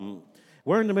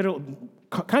We're in the middle,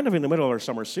 kind of in the middle of our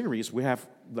summer series. We have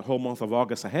the whole month of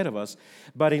August ahead of us.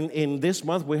 But in this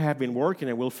month, we have been working,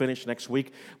 and we'll finish next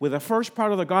week, with the first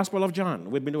part of the Gospel of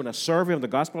John. We've been doing a survey of the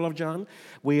Gospel of John.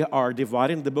 We are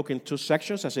dividing the book in two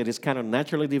sections, as it is kind of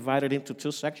naturally divided into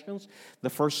two sections. The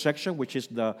first section, which is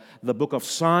the book of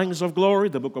signs of glory,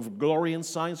 the book of glory and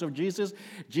signs of Jesus,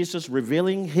 Jesus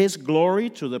revealing his glory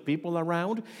to the people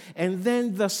around. And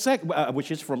then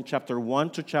which is from chapter 1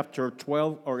 to chapter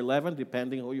 12 or 11,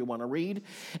 depending who you want to read.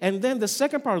 And then the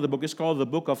second part of the book is called the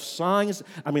book of signs,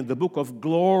 the book of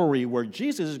glory, where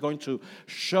Jesus is going to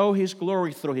show his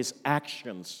glory through his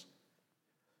actions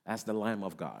as the Lamb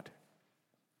of God.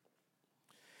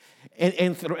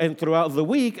 And throughout the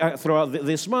week, throughout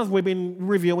this month, we've been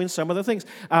reviewing some of the things.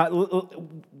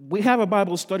 We have a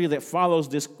Bible study that follows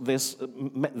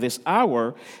this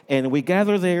hour, and we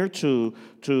gather there to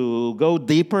go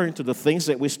deeper into the things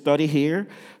that we study here,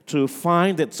 to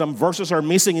find that some verses are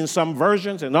missing in some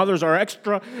versions and others are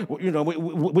extra.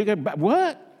 We get,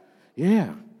 what?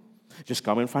 Yeah. Just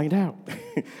come and find out.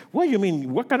 What do you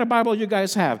mean? What kind of Bible you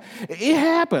guys have? It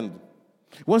happened.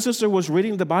 One sister was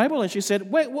reading the Bible, and she said,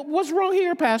 wait, what's wrong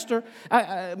here, Pastor?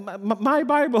 My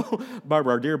Bible,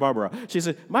 dear Barbara, she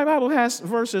said, my Bible has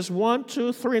verses 1,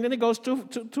 2, 3, and then it goes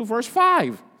to verse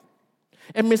 5.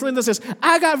 And Miss Linda says,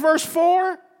 I got verse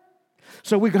 4.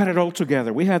 So we got it all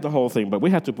together. We had the whole thing, but we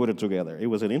had to put it together. It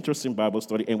was an interesting Bible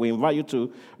study, and we invite you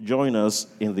to join us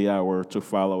in the hour to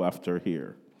follow after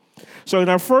here. So in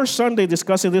our first Sunday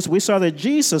discussing this, we saw that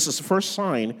Jesus' first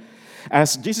sign,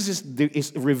 as Jesus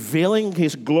is revealing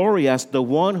his glory as the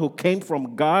one who came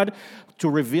from God to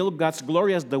reveal God's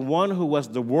glory, as the one who was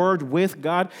the Word with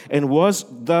God and was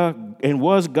God and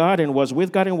was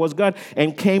with God and was God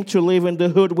and came to live in the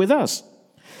hood with us.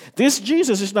 This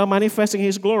Jesus is now manifesting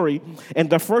his glory, and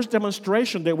the first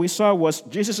demonstration that we saw was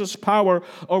Jesus' power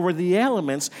over the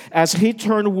elements as he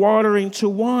turned water into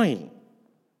wine,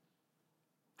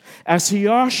 as he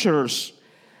ushers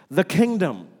the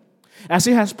kingdom, as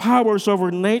he has powers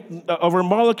over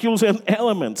molecules and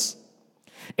elements,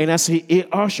 and as he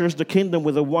ushers the kingdom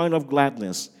with the wine of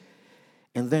gladness.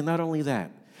 And then not only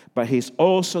that, but he's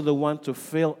also the one to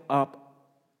fill up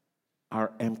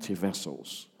our empty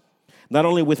vessels. Not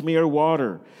only with mere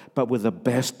water, but with the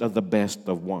best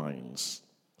of wines.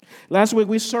 Last week,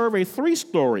 we surveyed 3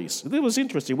 stories. It was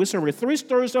interesting. We surveyed 3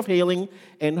 stories of healing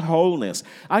and wholeness.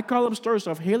 I call them stories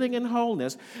of healing and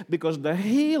wholeness because the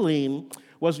healing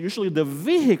was usually the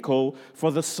vehicle for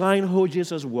the sign who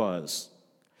Jesus was.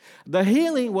 The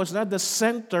healing was not the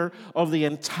center of the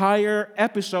entire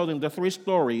episode in the 3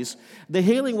 stories. The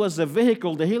healing was the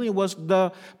vehicle. The healing was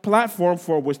the platform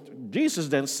for which Jesus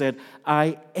then said,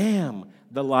 I am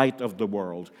the light of the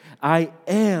world. I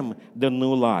am the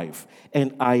new life.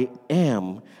 And I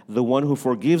am the one who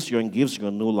forgives you and gives you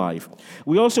a new life.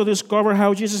 We also discover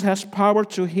how Jesus has power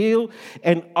to heal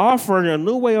and offer a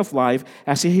new way of life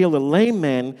as he healed a lame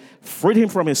man, freed him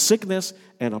from his sickness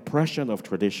and oppression of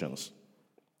traditions.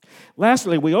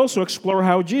 Lastly, we also explore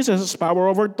how Jesus has power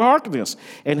over darkness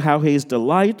and how he is the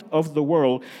light of the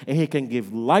world, and he can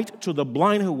give light to the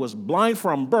blind who was blind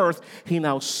from birth. He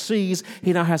now sees,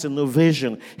 he now has a new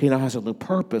vision, he now has a new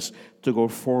purpose to go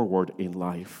forward in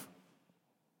life.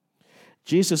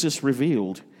 Jesus is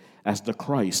revealed as the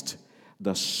Christ,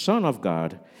 the Son of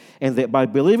God, and that by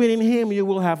believing in him you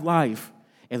will have life.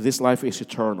 And this life is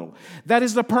eternal. That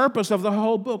is the purpose of the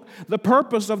whole book. The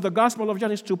purpose of the Gospel of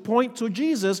John is to point to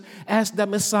Jesus as the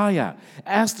Messiah,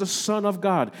 as the Son of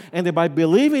God. And that by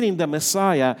believing in the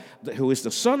Messiah, who is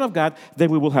the Son of God, then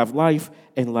we will have life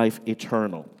and life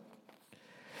eternal.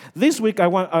 This week, I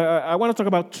want to talk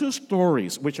about 2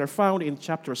 stories which are found in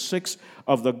chapter 6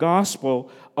 of the Gospel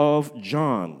of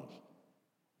John.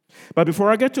 But before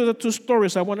I get to the 2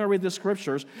 stories, I want to read the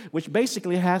scriptures, which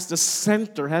basically has the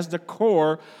center, has the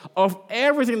core of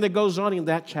everything that goes on in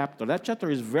that chapter. That chapter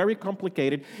is very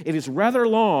complicated. It is rather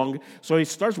long, so it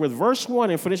starts with verse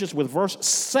 1 and finishes with verse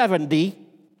 70.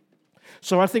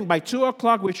 So I think by 2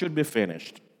 o'clock we should be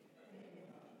finished.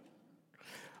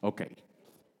 Okay.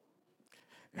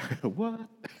 What?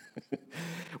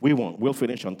 We won't. We'll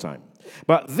finish on time.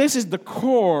 But this is the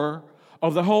core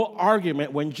of the whole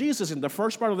argument when Jesus, in the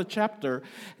first part of the chapter,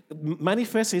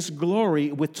 manifests his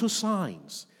glory with 2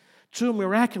 signs, 2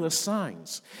 miraculous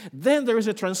signs. Then there is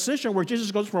a transition where Jesus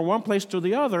goes from one place to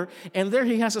the other, and there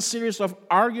he has a series of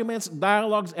arguments,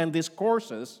 dialogues, and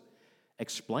discourses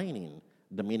explaining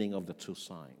the meaning of the 2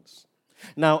 signs.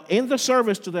 Now, in the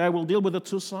service today, I will deal with the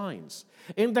 2 signs.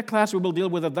 In the class, we will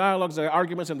deal with the dialogues, the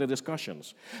arguments, and the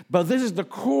discussions. But this is the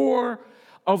core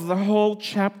of the whole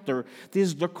chapter. This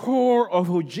is the core of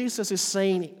who Jesus is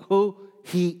saying who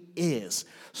he is.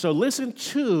 So listen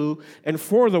to and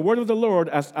for the word of the Lord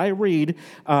as I read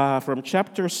from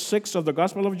chapter 6 of the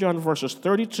Gospel of John, verses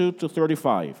 32 to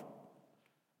 35.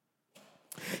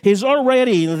 He's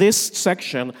already in this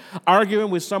section arguing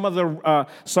with some of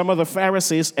the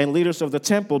Pharisees and leaders of the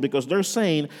temple because they're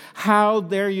saying, how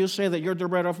dare you say that you're the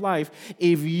bread of life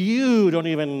if you don't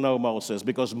even know Moses,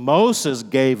 because Moses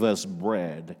gave us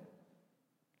bread.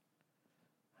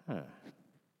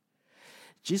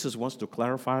 Jesus wants to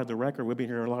clarify the record. We've been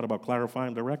hearing a lot about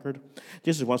clarifying the record.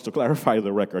 Jesus wants to clarify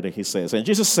the record, and he says, and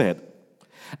Jesus said,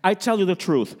 I tell you the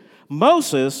truth,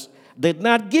 Moses did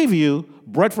not give you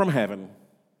bread from heaven.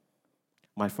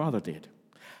 My Father did.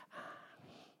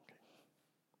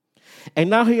 And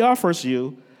now he offers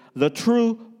you the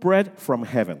true bread from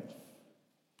heaven.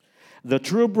 The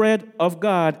true bread of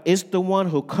God is the one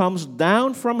who comes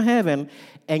down from heaven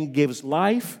and gives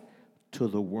life to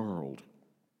the world.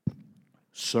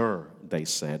 Sir, they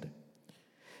said,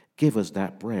 give us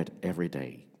that bread every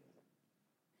day.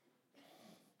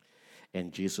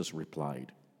 And Jesus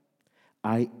replied,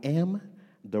 I am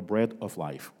the bread of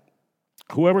life.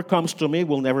 Whoever comes to me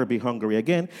will never be hungry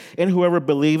again, and whoever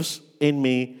believes in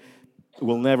me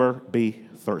will never be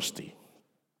thirsty.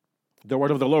 The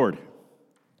word of the Lord.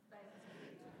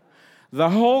 The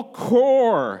whole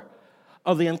core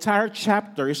of the entire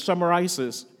chapter is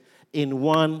summarizes in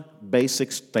one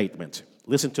basic statement.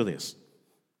 Listen to this.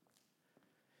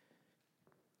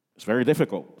 It's very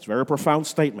difficult. It's a very profound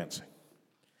statement.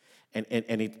 And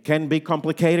it can be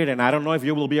complicated, and I don't know if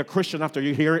you will be a Christian after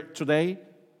you hear it today.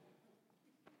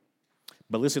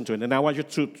 But listen to it, and I want you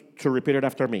to repeat it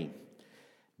after me.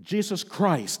 Jesus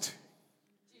Christ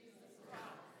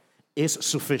is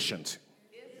sufficient.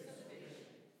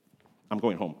 I'm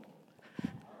going home.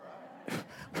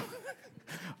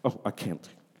 Oh, I can't.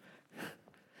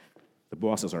 The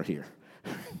bosses are here.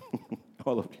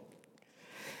 All of you.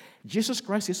 Jesus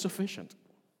Christ is sufficient.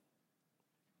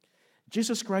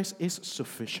 Jesus Christ is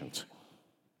sufficient.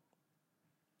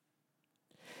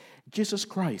 Jesus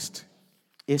Christ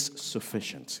is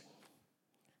sufficient.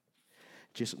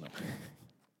 Jesus, no.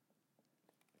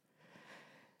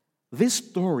 These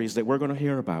stories that we're going to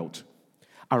hear about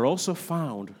are also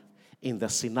found in the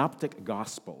Synoptic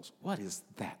Gospels. What is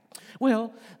that?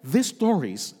 Well, these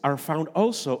stories are found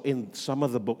also in some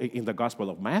of the in the Gospel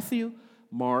of Matthew,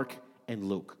 Mark, and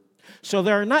Luke. So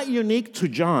they are not unique to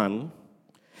John,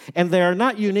 and they are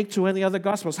not unique to any other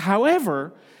Gospels.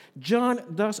 However,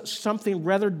 John does something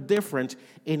rather different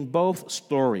in both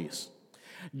stories.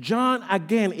 John,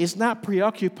 again, is not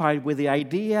preoccupied with the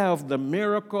idea of the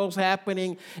miracles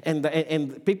happening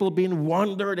and people being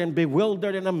wondered and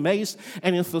bewildered and amazed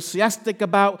and enthusiastic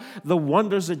about the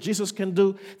wonders that Jesus can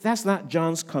do. That's not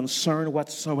John's concern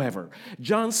whatsoever.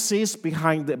 John sees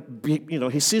behind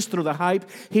he sees through the hype.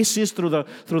 He sees through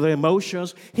the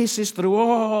emotions. He sees through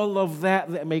all of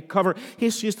that may cover. He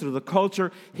sees through the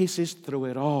culture. He sees through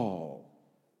it all.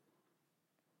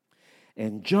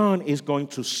 And John is going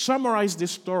to summarize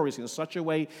these stories in such a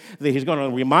way that he's going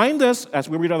to remind us, as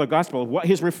we read other gospel, what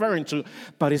he's referring to,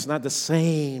 but it's not the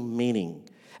same meaning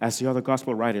as the other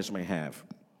gospel writers may have.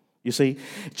 You see,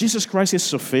 Jesus Christ is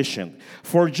sufficient.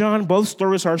 For John, both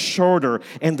stories are shorter,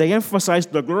 and they emphasize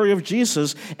the glory of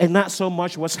Jesus and not so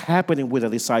much what's happening with the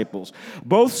disciples.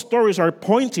 Both stories are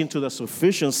pointing to the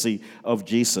sufficiency of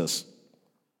Jesus.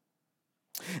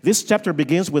 This chapter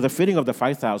begins with the feeding of the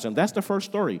 5,000. That's the first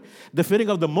story. The feeding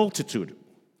of the multitude.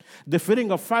 The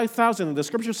feeding of 5,000, the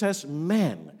scripture says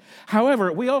men.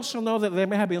 However, we also know that there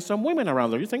may have been some women around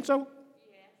there. You think so?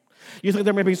 Yes. You think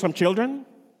there may be some children?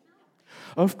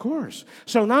 Of course.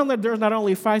 So now that there's not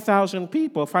only 5,000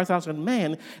 people, 5,000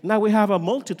 men, now we have a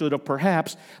multitude of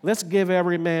perhaps, let's give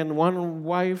every man one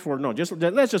wife, or no,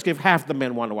 let's just give half the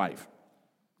men one wife.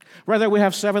 Rather, we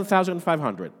have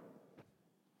 7,500.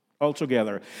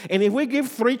 Altogether. And if we give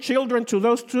 3 children to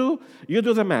those 2, you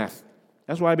do the math.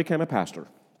 That's why I became a pastor,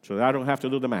 so that I don't have to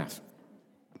do the math.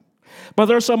 But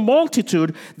there's a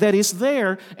multitude that is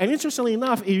there, and interestingly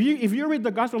enough, if you read the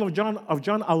Gospel of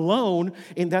John alone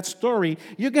in that story,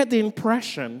 you get the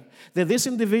impression that these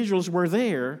individuals were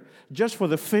there just for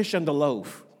the fish and the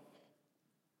loaf.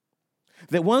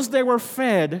 That once they were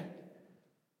fed,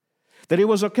 that it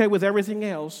was okay with everything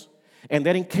else. And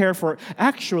they didn't care for it.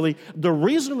 Actually, the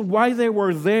reason why they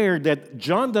were there that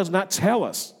John does not tell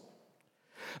us,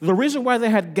 the reason why they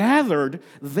had gathered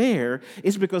there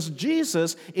is because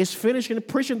Jesus is finishing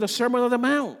preaching the Sermon on the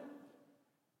Mount.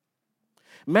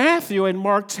 Matthew and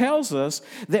Mark tells us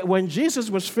that when Jesus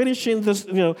was finishing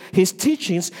his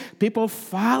teachings, people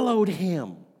followed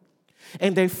him.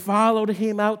 And they followed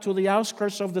him out to the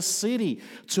outskirts of the city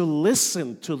to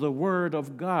listen to the word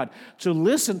of God, to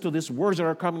listen to these words that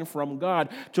are coming from God,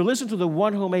 to listen to the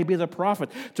one who may be the prophet,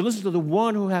 to listen to the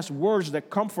one who has words that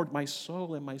comfort my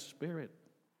soul and my spirit.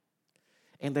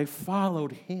 And they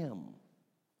followed him.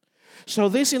 So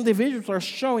these individuals are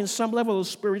showing some level of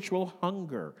spiritual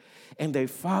hunger. And they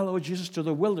follow Jesus to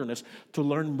the wilderness to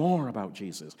learn more about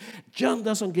Jesus. John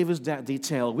doesn't give us that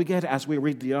detail. We get, as we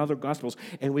read the other Gospels,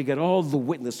 and we get all the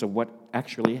witness of what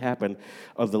actually happened,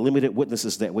 of the limited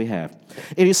witnesses that we have.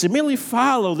 It is immediately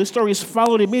followed, this story is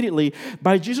followed immediately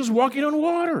by Jesus walking on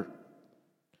water.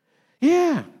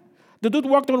 Yeah. The dude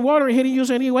walked on water. He didn't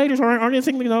use any waders or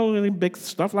anything, any big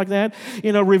stuff like that.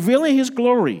 Revealing his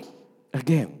glory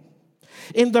again.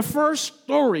 In the first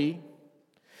story,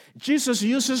 Jesus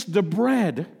uses the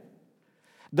bread,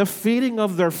 the feeding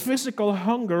of their physical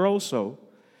hunger also,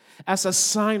 as a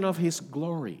sign of his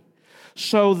glory.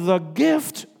 So the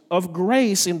gift of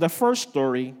grace in the first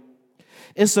story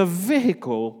is a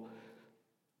vehicle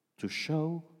to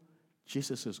show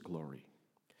Jesus' glory.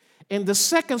 In the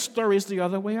second story is the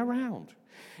other way around.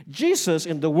 Jesus,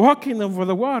 in the walking over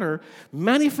the water,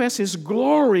 manifests his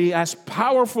glory as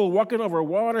powerful, walking over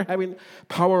water, having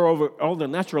power over all the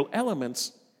natural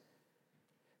elements.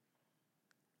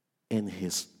 And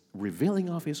his revealing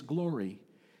of his glory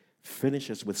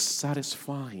finishes with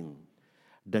satisfying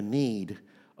the need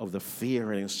of the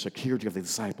fear and insecurity of the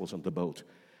disciples on the boat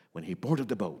when he boarded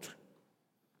the boat.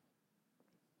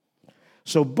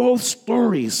 So both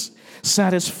stories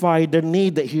satisfy the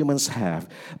need that humans have.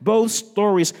 Both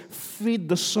stories feed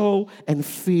the soul and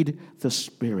feed the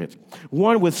spirit.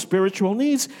 One with spiritual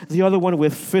needs, the other one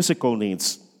with physical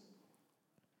needs.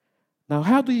 Now,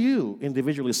 how do you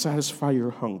individually satisfy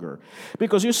your hunger?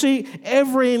 Because you see,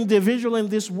 every individual in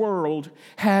this world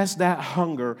has that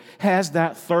hunger, has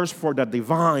that thirst for the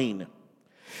divine.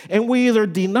 And we either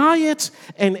deny it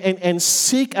and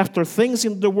seek after things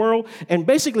in the world, and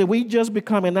basically we just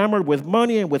become enamored with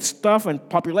money and with stuff and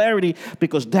popularity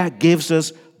because that gives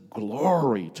us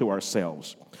glory to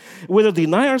ourselves. We either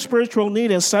deny our spiritual need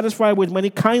and satisfy with many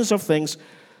kinds of things,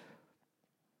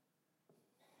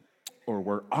 or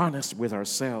we're honest with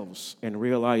ourselves and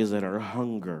realize that our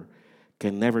hunger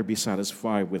can never be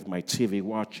satisfied with my TV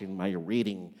watching, my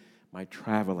reading, my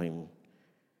traveling,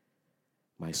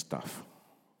 my stuff.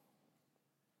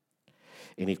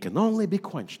 And it can only be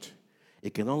quenched,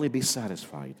 it can only be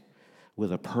satisfied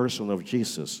with a person of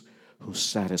Jesus who's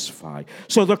satisfied.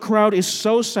 So the crowd is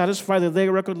so satisfied that they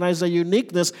recognize the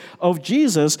uniqueness of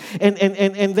Jesus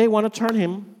and they want to turn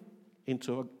him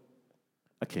into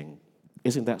a king.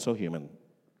 Isn't that so human?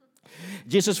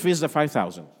 Jesus feeds the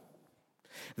 5,000.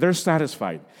 They're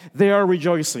satisfied. They are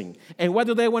rejoicing. And what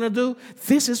do they want to do?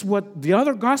 This is what the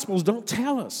other Gospels don't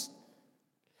tell us.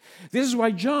 This is why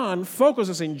John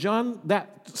focuses in John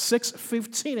that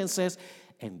 6:15 and says,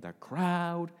 and the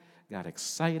crowd got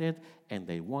excited and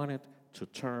they wanted to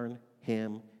turn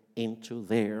him into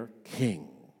their king.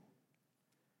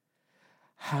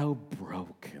 How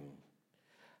broken,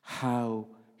 how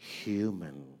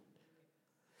human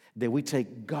that we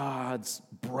take God's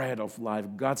bread of life,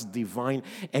 God's divine,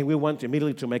 and we want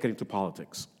immediately to make it into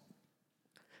politics.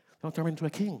 Don't turn him into a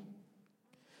king.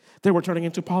 They were turning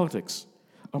into politics.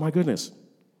 Oh my goodness.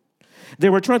 They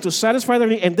were trying to satisfy their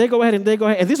need, and they go ahead. And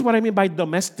this is what I mean by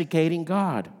domesticating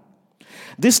God.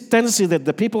 This tendency that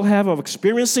the people have of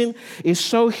experiencing is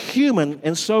so human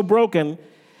and so broken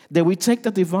that we take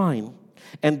the divine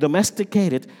and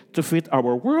domesticate it to fit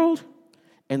our world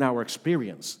and our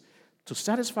experience, to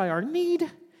satisfy our need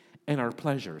and our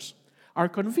pleasures, our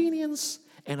convenience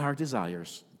and our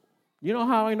desires. You know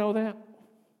how I know that?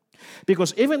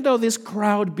 Because even though this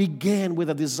crowd began with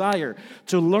a desire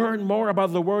to learn more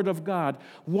about the Word of God,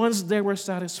 once they were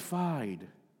satisfied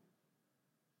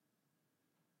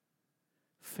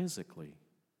physically,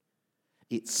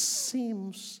 it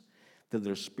seems that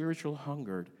their spiritual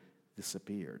hunger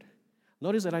disappeared.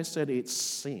 Notice that I said it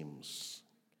seems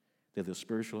that the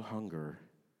spiritual hunger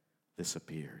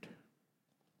disappeared.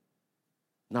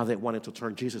 Now they wanted to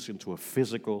turn Jesus into a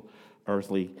physical,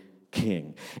 earthly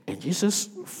king. And Jesus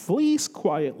flees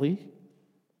quietly.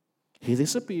 He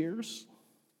disappears.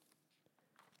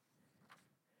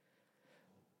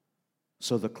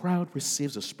 So the crowd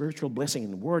receives a spiritual blessing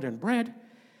in word and bread,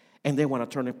 and they want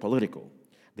to turn it political.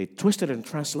 They twisted and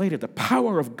translated the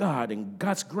power of God and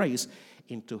God's grace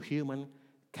into human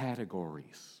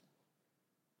categories.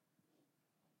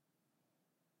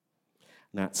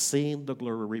 Not seeing the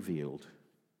glory revealed,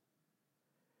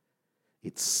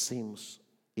 it seems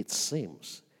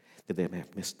that they may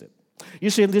have missed it. You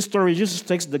see, in this story, Jesus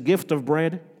takes the gift of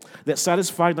bread that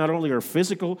satisfies not only our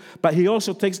physical, but he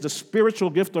also takes the spiritual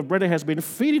gift of bread that has been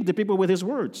feeding the people with his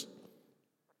words.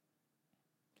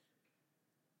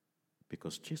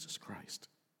 Because Jesus Christ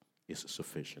is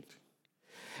sufficient.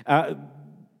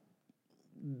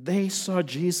 They saw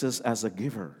Jesus as a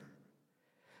giver.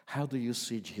 How do you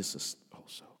see Jesus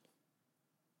also?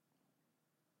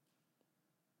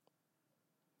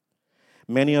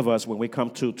 Many of us, when we come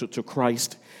to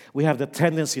Christ, we have the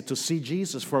tendency to see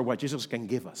Jesus for what Jesus can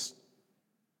give us.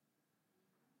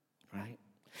 Right?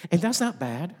 And that's not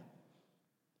bad.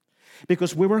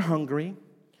 Because we were hungry,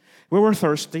 we were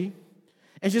thirsty,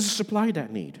 and Jesus supplied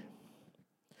that need.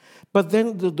 But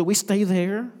then, do we stay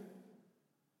there?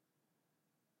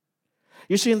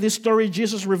 You see, in this story,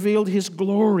 Jesus revealed his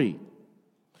glory.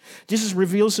 Jesus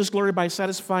reveals his glory by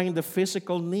satisfying the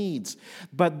physical needs.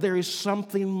 But there is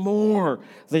something more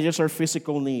than just our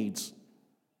physical needs.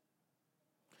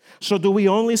 So do we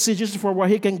only see Jesus for what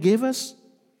he can give us?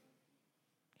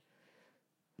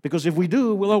 Because if we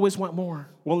do, we'll always want more.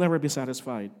 We'll never be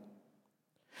satisfied.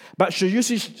 But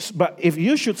if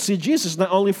you should see Jesus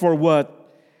not only for what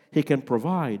he can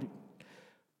provide,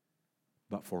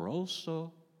 but for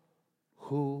also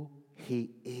who he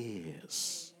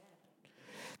is.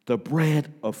 The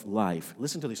bread of life.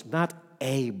 Listen to this. Not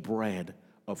a bread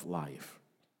of life.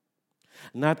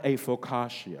 Not a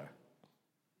focaccia.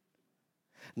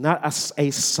 Not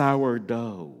a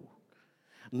sourdough.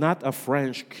 Not a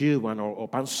French Cuban or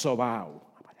pan sobao.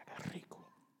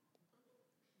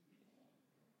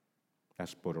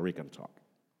 That's Puerto Rican talk.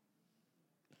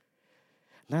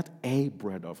 Not a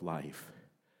bread of life.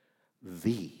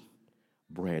 The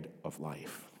bread of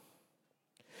life.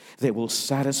 That will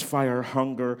satisfy our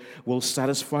hunger, will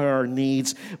satisfy our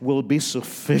needs, will be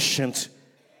sufficient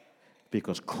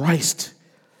because Christ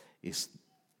is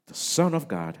the Son of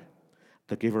God,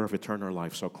 the giver of eternal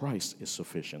life. So Christ is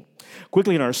sufficient.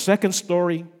 Quickly, in our second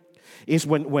story is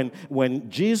when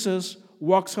Jesus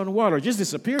walks on water. Jesus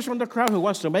disappears from the crowd who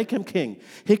wants to make him king.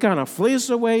 He kind of flees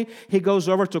away. He goes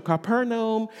over to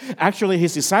Capernaum. Actually,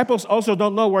 his disciples also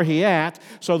don't know where he at,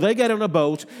 so they get on a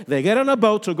boat. They get on a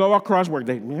boat to go across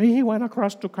maybe he went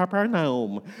across to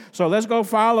Capernaum. So let's go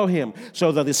follow him.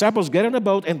 So the disciples get on a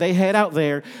boat and they head out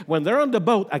there. When they're on the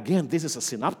boat, again, this is a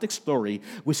synoptic story.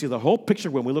 We see the whole picture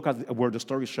when we look at where the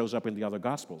story shows up in the other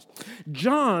Gospels.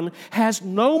 John has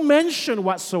no mention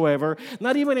whatsoever,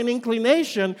 not even an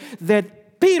inclination that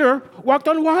Peter walked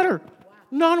on water.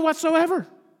 None whatsoever.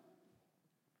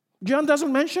 John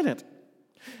doesn't mention it.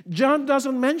 John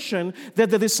doesn't mention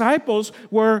that the disciples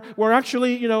were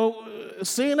actually,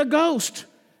 seeing a ghost.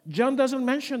 John doesn't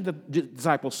mention that the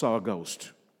disciples saw a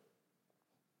ghost.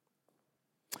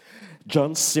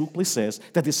 John simply says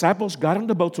the disciples got on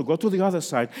the boat to go to the other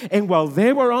side, and while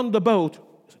they were on the boat,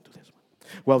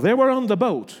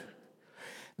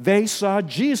 they saw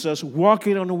Jesus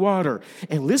walking on the water.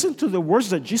 And listen to the words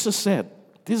that Jesus said.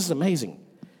 This is amazing.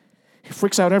 He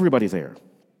freaks out everybody there.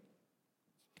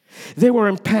 They were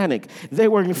in panic. They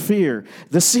were in fear.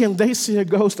 They see a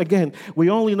ghost again. We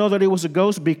only know that it was a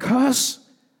ghost because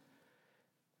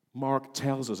Mark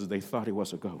tells us that they thought it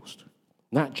was a ghost,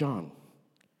 not John.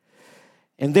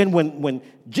 And then when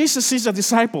Jesus sees the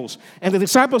disciples, and the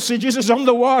disciples see Jesus on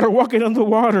the water, walking on the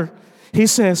water, he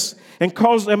says, and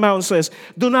calls them out and says,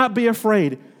 "Do not be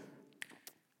afraid.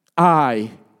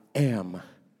 I am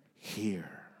here."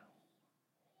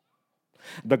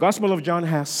 The Gospel of John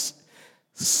has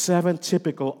 7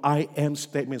 typical I am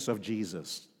statements of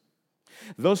Jesus.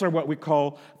 Those are what we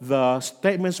call the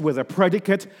statements with a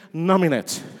predicate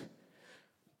nominate.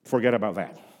 Forget about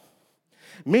that.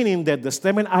 Meaning that the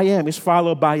statement I am is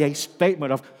followed by a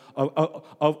statement of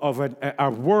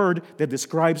a word that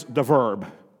describes the verb.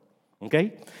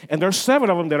 Okay? And there are 7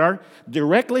 of them that are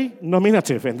directly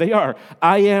nominative, and they are,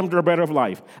 I am the bread of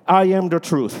life. I am the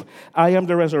truth. I am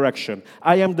the resurrection.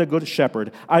 I am the good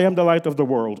shepherd. I am the light of the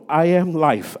world. I am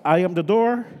life. I am the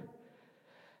door.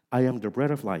 I am the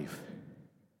bread of life.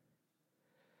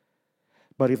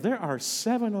 But if there are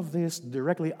 7 of this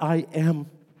directly, I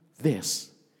am this.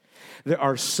 There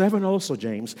are 7 also,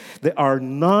 James, that are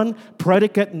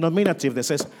non-predicate nominative that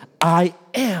says, I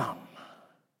am.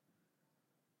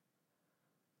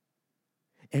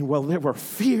 And while they were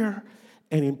fear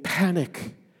and in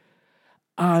panic,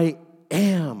 I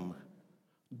am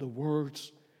the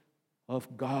words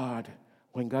of God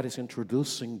when God is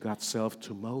introducing God's self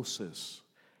to Moses.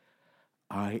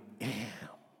 I am.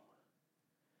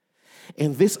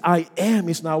 And this I am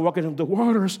is now walking on the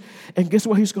waters, and guess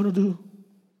what he's going to do?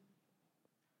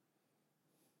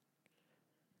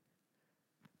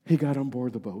 He got on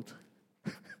board the boat.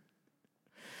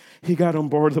 He got on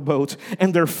board the boat,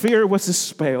 and their fear was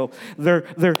dispelled.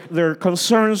 Their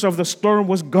concerns of the storm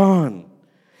was gone.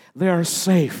 They are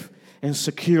safe and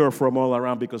secure from all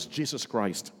around because Jesus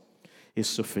Christ is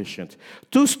sufficient.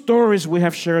 Two stories we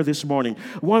have shared this morning.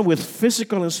 One with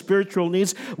physical and spiritual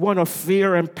needs, one of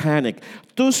fear and panic.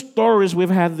 Two stories we've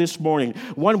had this morning.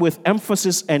 One with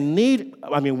emphasis and need,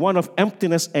 one of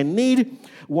emptiness and need,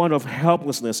 one of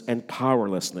helplessness and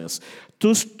powerlessness.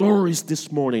 Two stories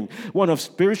this morning. One of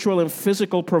spiritual and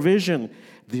physical provision,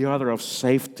 the other of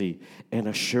safety and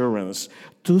assurance.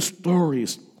 Two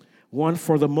stories, one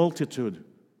for the multitude,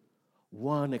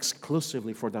 one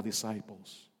exclusively for the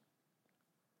disciples.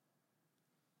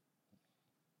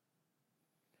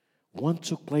 One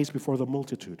took place before the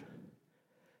multitude.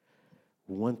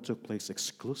 One took place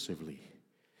exclusively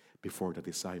before the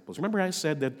disciples. Remember I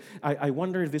said that I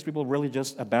wonder if these people really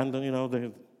just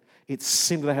abandoned, it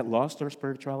seemed they had lost their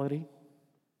spirituality.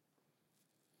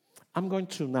 I'm going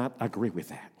to not agree with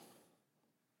that.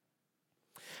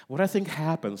 What I think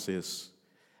happens is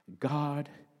God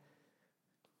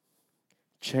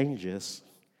changes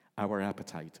our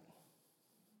appetite.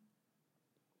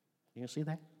 You see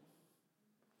that?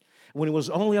 When it was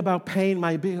only about paying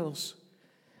my bills,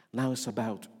 now it's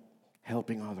about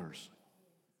helping others.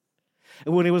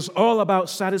 And when it was all about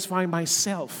satisfying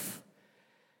myself,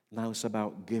 now it's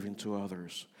about giving to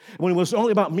others. When it was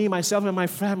only about me, myself, and my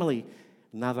family,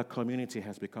 now the community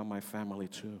has become my family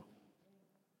too.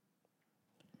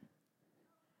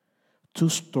 Two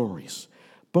stories,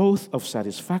 both of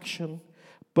satisfaction,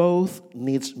 both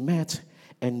needs met,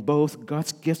 and both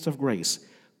God's gifts of grace,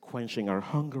 quenching our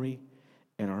hunger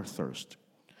and our thirst.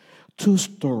 Two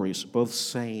stories, both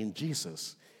saying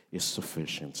Jesus is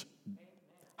sufficient.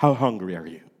 How hungry are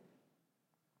you?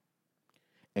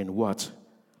 And what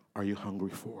are you hungry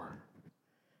for?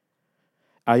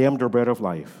 I am the bread of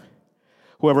life.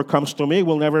 Whoever comes to me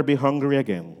will never be hungry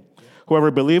again.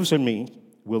 Whoever believes in me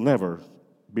will never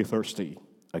be thirsty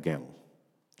again.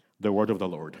 The word of the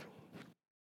Lord.